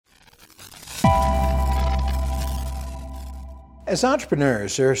As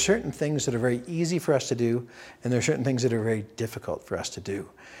entrepreneurs, there are certain things that are very easy for us to do, and there are certain things that are very difficult for us to do.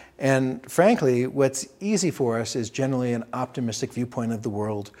 And frankly, what's easy for us is generally an optimistic viewpoint of the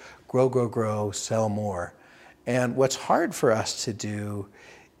world: grow, grow, grow, sell more. And what's hard for us to do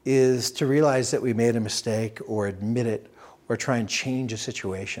is to realize that we made a mistake, or admit it, or try and change a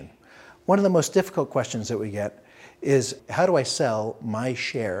situation. One of the most difficult questions that we get is, how do I sell my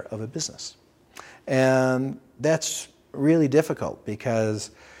share of a business? And that's really difficult because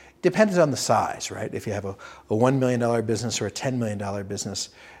it depends on the size, right? If you have a $1 million business or a $10 million business,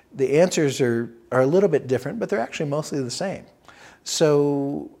 the answers are a little bit different, but they're actually mostly the same.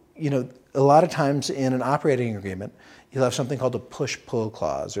 So, a lot of times in an operating agreement, you'll have something called a push-pull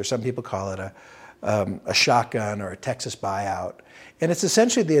clause, or some people call it a shotgun or a Texas buyout. And it's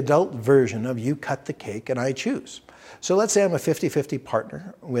essentially the adult version of you cut the cake and I choose. So let's say I'm a 50-50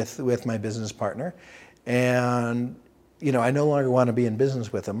 partner with my business partner, and I no longer want to be in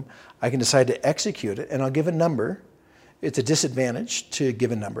business with them. I can decide to execute it, and I'll give a number. It's a disadvantage to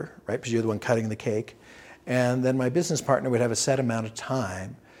give a number, right? Because you're the one cutting the cake. And then my business partner would have a set amount of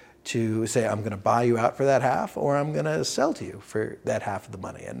time to say, I'm going to buy you out for that half, or I'm going to sell to you for that half of the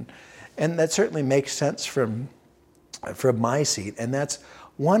money. And that certainly makes sense from my seat. And that's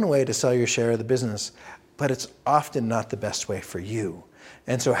one way to sell your share of the business, but it's often not the best way for you.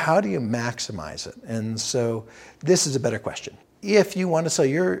 And so how do you maximize it? And so this is a better question. If you want to sell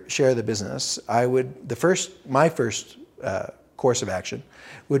your share of the business, my first course of action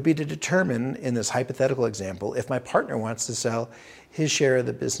would be to determine, in this hypothetical example, if my partner wants to sell his share of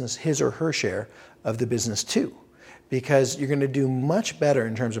the business, his or her share of the business too. Because you're going to do much better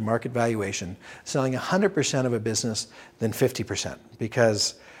in terms of market valuation selling 100% of a business than 50%.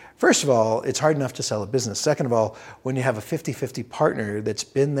 Because first of all, it's hard enough to sell a business. Second of all, when you have a 50-50 partner that's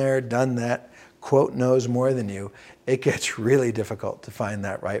been there, done that, quote, knows more than you, it gets really difficult to find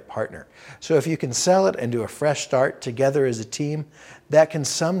that right partner. So if you can sell it and do a fresh start together as a team, that can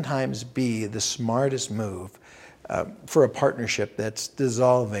sometimes be the smartest move for a partnership that's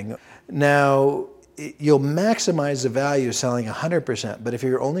dissolving. Now, you'll maximize the value selling 100%, but if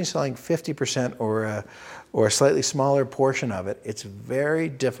you're only selling 50% or a slightly smaller portion of it, it's very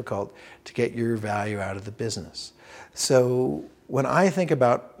difficult to get your value out of the business. So when I think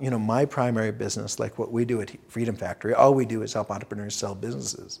about my primary business, like what we do at Freedom Factory, all we do is help entrepreneurs sell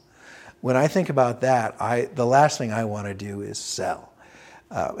businesses. When I think about that, the last thing I want to do is sell.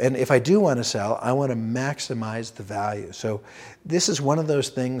 And if I do want to sell, I want to maximize the value. So this is one of those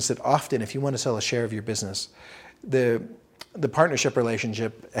things that often, if you want to sell a share of your business, the partnership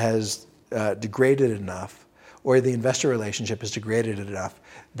relationship has degraded enough, or the investor relationship has degraded enough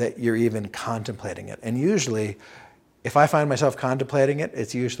that you're even contemplating it. And usually, if I find myself contemplating it,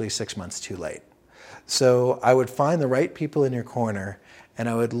 it's usually 6 months too late. So I would find the right people in your corner, and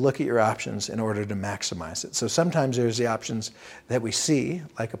I would look at your options in order to maximize it. So sometimes there's the options that we see,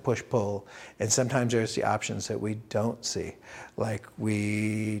 like a push-pull, and sometimes there's the options that we don't see, like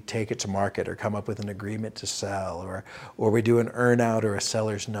we take it to market or come up with an agreement to sell, or we do an earn-out or a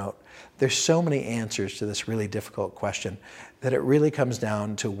seller's note. There's so many answers to this really difficult question that it really comes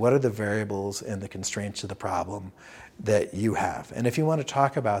down to what are the variables and the constraints of the problem that you have. And if you want to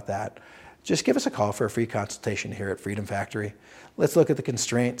talk about that, just give us a call for a free consultation here at Freedom Factory. Let's look at the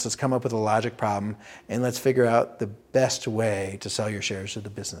constraints, let's come up with a logic problem, and let's figure out the best way to sell your shares of the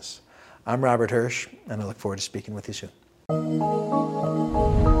business. I'm Robert Hirsch, and I look forward to speaking with you soon.